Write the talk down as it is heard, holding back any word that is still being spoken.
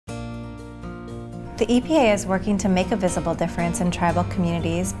The EPA is working to make a visible difference in tribal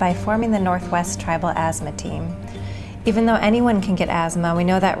communities by forming the Northwest Tribal Asthma Team. Even though anyone can get asthma, we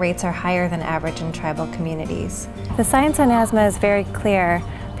know that rates are higher than average in tribal communities. The science on asthma is very clear.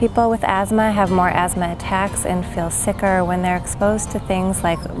 People with asthma have more asthma attacks and feel sicker when they're exposed to things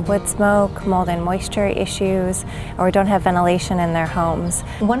like wood smoke, mold and moisture issues, or don't have ventilation in their homes.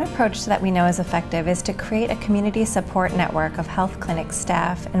 One approach that we know is effective is to create a community support network of health clinic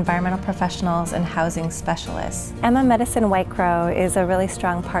staff, environmental professionals, and housing specialists. Emma Medicine White Crow is a really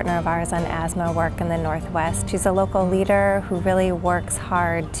strong partner of ours on asthma work in the Northwest. She's a local leader who really works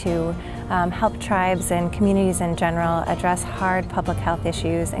hard to help tribes and communities in general address hard public health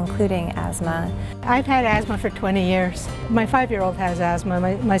issues, including asthma. I've had asthma for 20 years. My 5-year-old has asthma,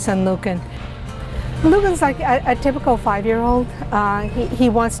 my son Lucan. Lucan's like a typical 5-year-old. He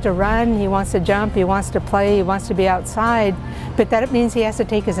wants to run, he wants to jump, he wants to play, he wants to be outside, but that means he has to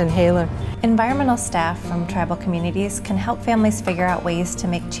take his inhaler. Environmental staff from tribal communities can help families figure out ways to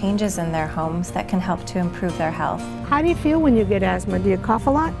make changes in their homes that can help to improve their health. How do you feel when you get asthma? Do you cough a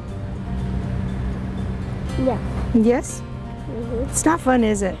lot? Yeah. Yes? It's not fun,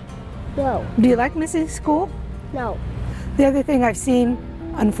 is it? No. Do you like missing school? No. The other thing I've seen,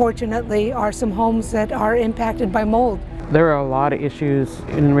 unfortunately, are some homes that are impacted by mold. There are a lot of issues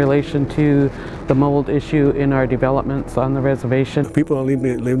in relation to the mold issue in our developments on the reservation. People that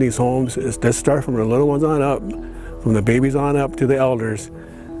live in these homes, they start from the little ones on up, from the babies on up to the elders.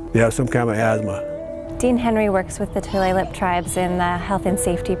 They have some kind of asthma. Dean Henry works with the Tulalip tribes in the health and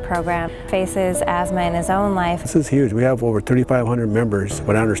safety program, faces asthma in his own life. This is huge. We have over 3,500 members,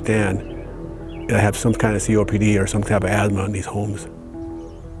 what I understand, that have some kind of COPD or some type of asthma in these homes.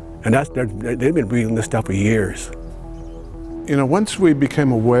 And they've been breathing this stuff for years. You know, once we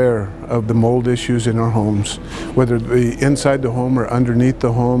became aware of the mold issues in our homes, whether it be inside the home or underneath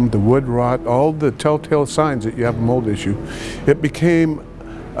the home, the wood rot, all the telltale signs that you have a mold issue, it became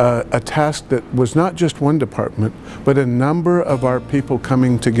a task that was not just one department, but a number of our people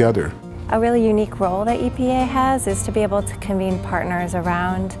coming together. A really unique role that EPA has is to be able to convene partners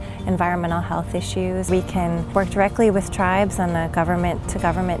around environmental health issues. We can work directly with tribes on a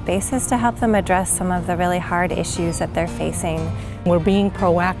government-to-government basis to help them address some of the really hard issues that they're facing. We're being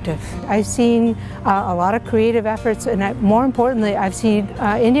proactive. I've seen a lot of creative efforts, and more importantly, I've seen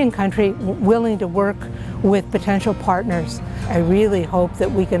Indian country willing to work with potential partners. I really hope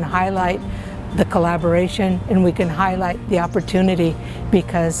that we can highlight the collaboration and we can highlight the opportunity,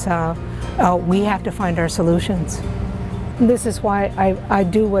 because we have to find our solutions. This is why I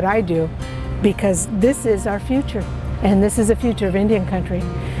do what I do, because this is our future, and this is the future of Indian country.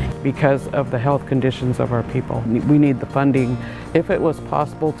 Because of the health conditions of our people. We need the funding. If it was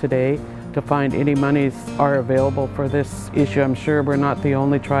possible today to find any monies are available for this issue, I'm sure we're not the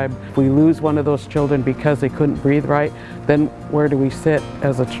only tribe. If we lose one of those children because they couldn't breathe right, then where do we sit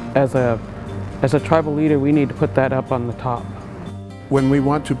as a tribal leader? We need to put that up on the top. When we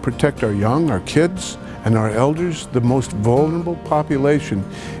want to protect our young, our kids, and our elders, the most vulnerable population,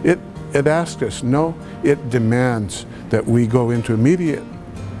 it asks us, no, it demands that we go into immediate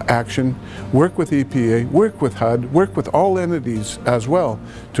action, work with EPA, work with HUD, work with all entities as well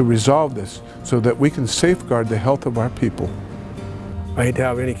to resolve this so that we can safeguard the health of our people. I hate to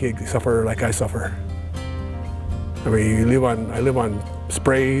have any kid suffer like I suffer. I mean, I live on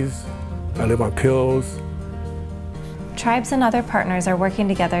sprays, I live on pills. Tribes and other partners are working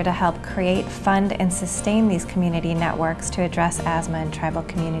together to help create, fund, and sustain these community networks to address asthma in tribal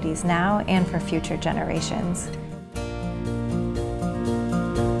communities now and for future generations.